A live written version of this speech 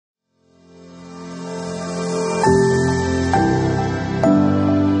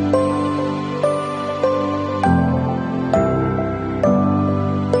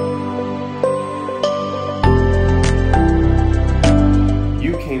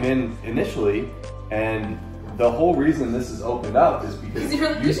came in initially, and the whole reason this is opened up is because you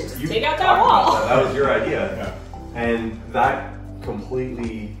should just take out that wall. That was your idea, and that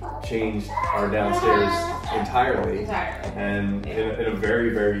completely changed our downstairs entirely, and in a very,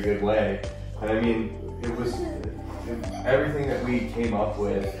 very good way. And I mean, everything that we came up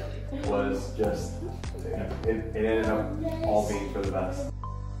with was just, it ended up all being for the best.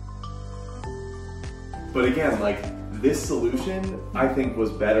 But again, like, this solution, I think, was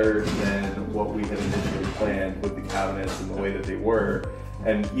better than what we had initially planned with the cabinets and the way that they were.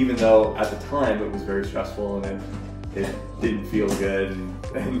 And even though at the time it was very stressful and it didn't feel good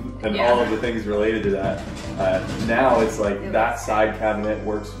and all of the things related to that, now it's like that side cabinet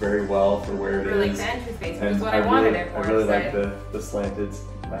works very well for where it is. Like the entry space was what I wanted it for. I really like the slanted.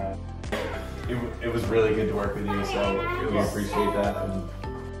 It was really good to work with you, so we appreciate that.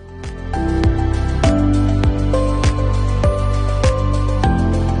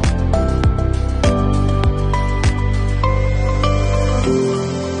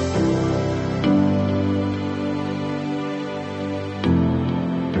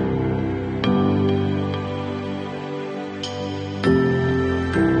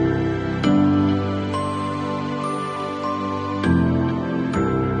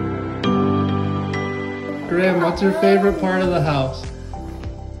 Graham, what's your favorite part of the house?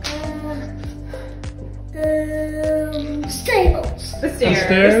 Stairs. The stairs. The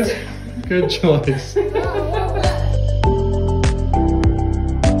stairs? Good choice. And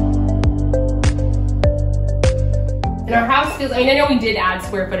our house feels, I mean, I know we did add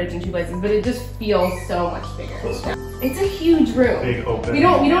square footage in two places, but it just feels so much bigger. It's a huge room. Big open. We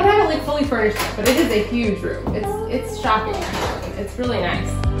don't have it like fully furnished yet, but it is a huge room. It's shocking actually. It's really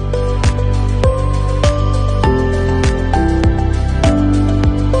nice.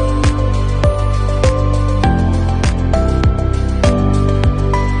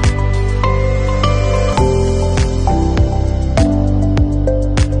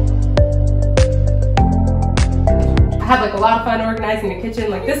 I had like a lot of fun organizing the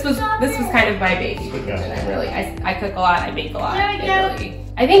kitchen. Like this was kind of my baby, the kitchen. I cook a lot, I bake a lot.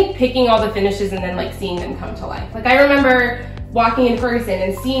 I think picking all the finishes and then like seeing them come to life. Like I remember walking in Ferguson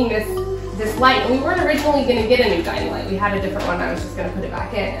and seeing this light, and we weren't originally gonna get a new dining light. We had a different one, I was just gonna put it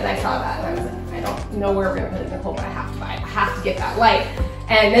back in, and I saw that and I was like, I don't know where we're gonna put it, Nicole, but I have to buy it. I have to get that light.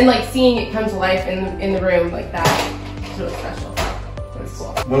 And then like seeing it come to life in the room like that, it's really special.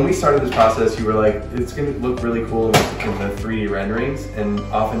 Cool. When we started this process, you were like, it's going to look really cool in the 3D renderings, and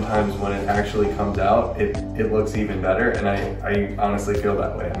oftentimes when it actually comes out, it looks even better, and I honestly feel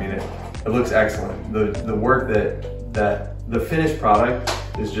that way. I mean, it looks excellent. The work that the finished product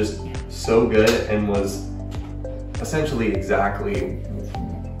is just so good and was essentially exactly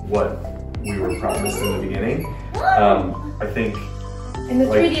what we were promised in the beginning. I think. And the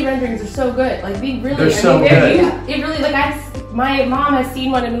 3D renderings are so good. Like they really, they're so good. It really, like my mom has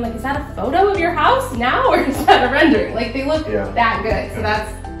seen one and been like, is that a photo of your house now, or is that a rendering? Like they look that good. So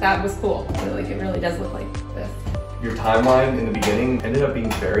that was cool. So, like it really does look like this. Your timeline in the beginning ended up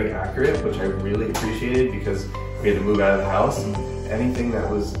being very accurate, which I really appreciated because we had to move out of the house. And anything that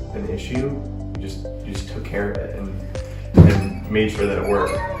was an issue, you just took care of it and made sure that it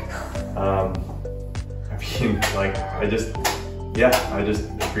worked. I mean, like I just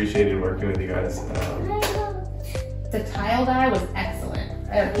appreciated working with you guys. The tile guy was excellent.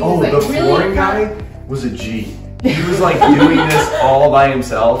 Oh, the flooring guy was a G. He was like doing this all by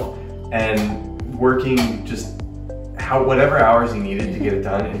himself and working just whatever hours he needed to get it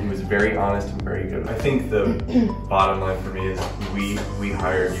done, and he was very honest and very good. I think the bottom line for me is we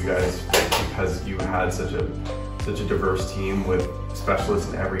hired you guys because you had such a diverse team with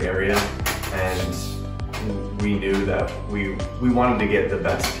specialists in every area, and we knew that we wanted to get the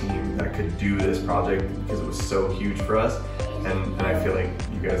best team that could do this project because it was so huge for us, and I feel like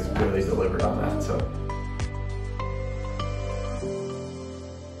you guys really delivered on that. So